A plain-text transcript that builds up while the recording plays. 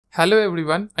Hello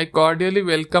everyone, I cordially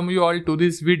welcome you all to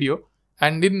this video,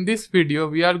 and in this video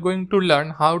we are going to learn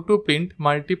how to print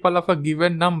multiple of a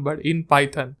given number in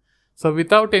Python. So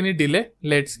without any delay,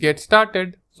 let's get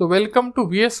started. So welcome to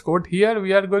VS Code. Here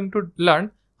we are going to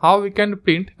learn how we can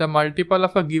print the multiple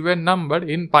of a given number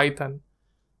in Python.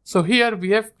 So here we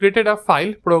have created a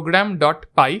file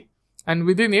program.py, and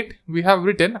within it we have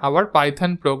written our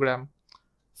Python program.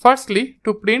 Firstly,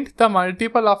 to print the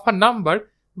multiple of a number,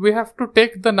 we have to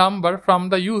take the number from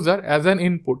the user as an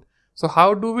input. So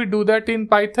how do we do that in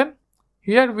Python?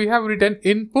 Here we have written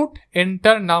input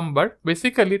enter number,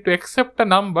 basically to accept a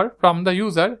number from the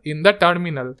user in the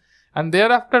terminal, and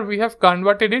thereafter we have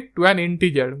converted it to an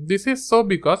integer. This is so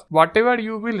because whatever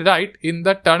you will write in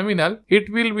the terminal,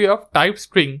 it will be of type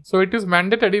string, so it is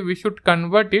mandatory we should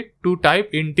convert it to type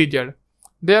integer.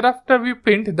 Thereafter we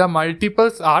print the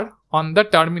multiples are on the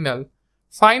terminal.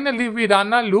 Finally, we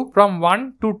run a loop from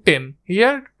 1 to 10.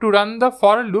 Here, to run the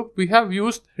for loop, we have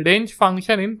used range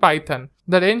function in Python.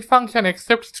 The range function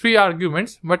accepts 3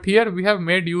 arguments, but here we have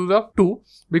made use of 2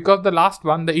 because the last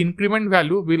one, the increment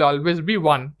value, will always be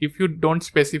 1 if you don't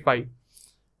specify.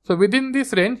 So within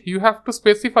this range, you have to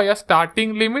specify a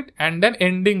starting limit and an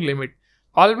ending limit.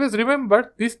 Always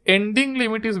remember, this ending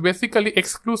limit is basically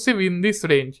exclusive in this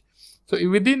range. So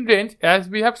within range, as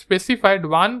we have specified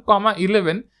 1,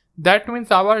 11, that means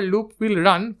our loop will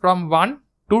run from 1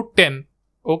 to 10.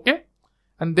 Okay?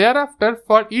 And thereafter,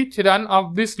 for each run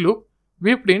of this loop,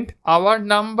 we print our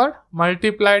number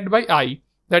multiplied by I.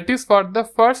 That is, for the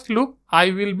first loop,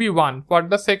 I will be 1. For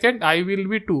the second, I will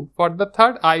be 2. For the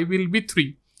third, I will be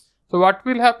 3. So what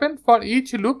will happen? For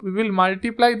each loop, we will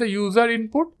multiply the user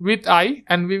input with I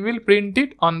and we will print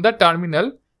it on the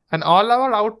terminal, and all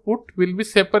our output will be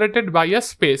separated by a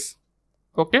space.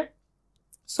 Okay?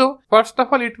 So first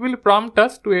of all, it will prompt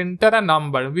us to enter a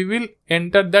number. We will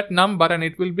enter that number and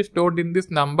it will be stored in this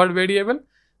number variable.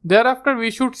 Thereafter,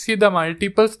 we should see the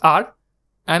multiples are.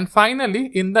 And finally,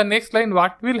 in the next line,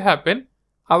 what will happen?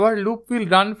 Our loop will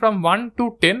run from 1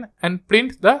 to 10 and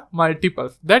print the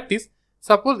multiples. That is,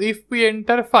 suppose if we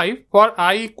enter 5 for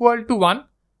I equal to 1,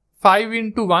 5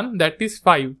 into 1, that is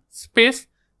 5. Space,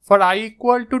 for I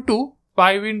equal to 2,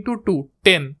 5 into 2,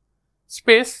 10.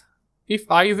 Space, if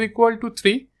I is equal to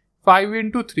 3, 5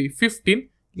 into 3, 15.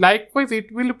 Likewise, it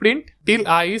will print till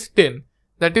I is 10.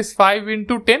 That is 5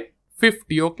 into 10,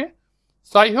 50. Okay.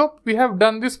 So I hope we have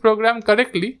done this program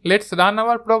correctly. Let's run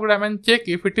our program and check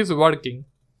if it is working.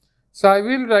 So I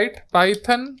will write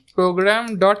python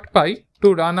program.py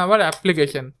to run our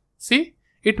application. See,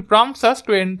 it prompts us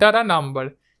to enter a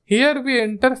number. Here we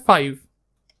enter 5.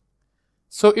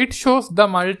 So it shows the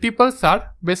multiples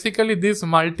are basically these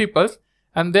multiples,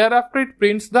 and thereafter it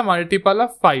prints the multiple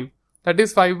of 5. That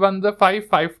is 5 1 the 5,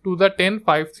 5 2 the 10,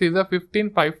 5 3 the 15,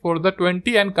 5 4 the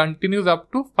 20, and continues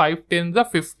up to 5 10 the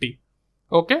 50.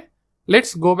 Okay,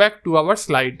 let's go back to our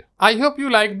slide. I hope you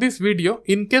like this video.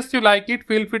 In case you like it,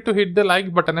 feel free to hit the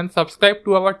like button and subscribe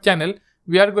to our channel.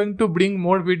 We are going to bring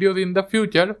more videos in the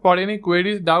future. For any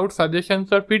queries, doubts,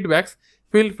 suggestions or feedbacks,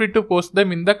 feel free to post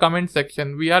them in the comment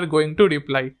section. We are going to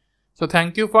reply. So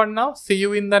thank you for now. See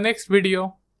you in the next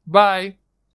video. Bye.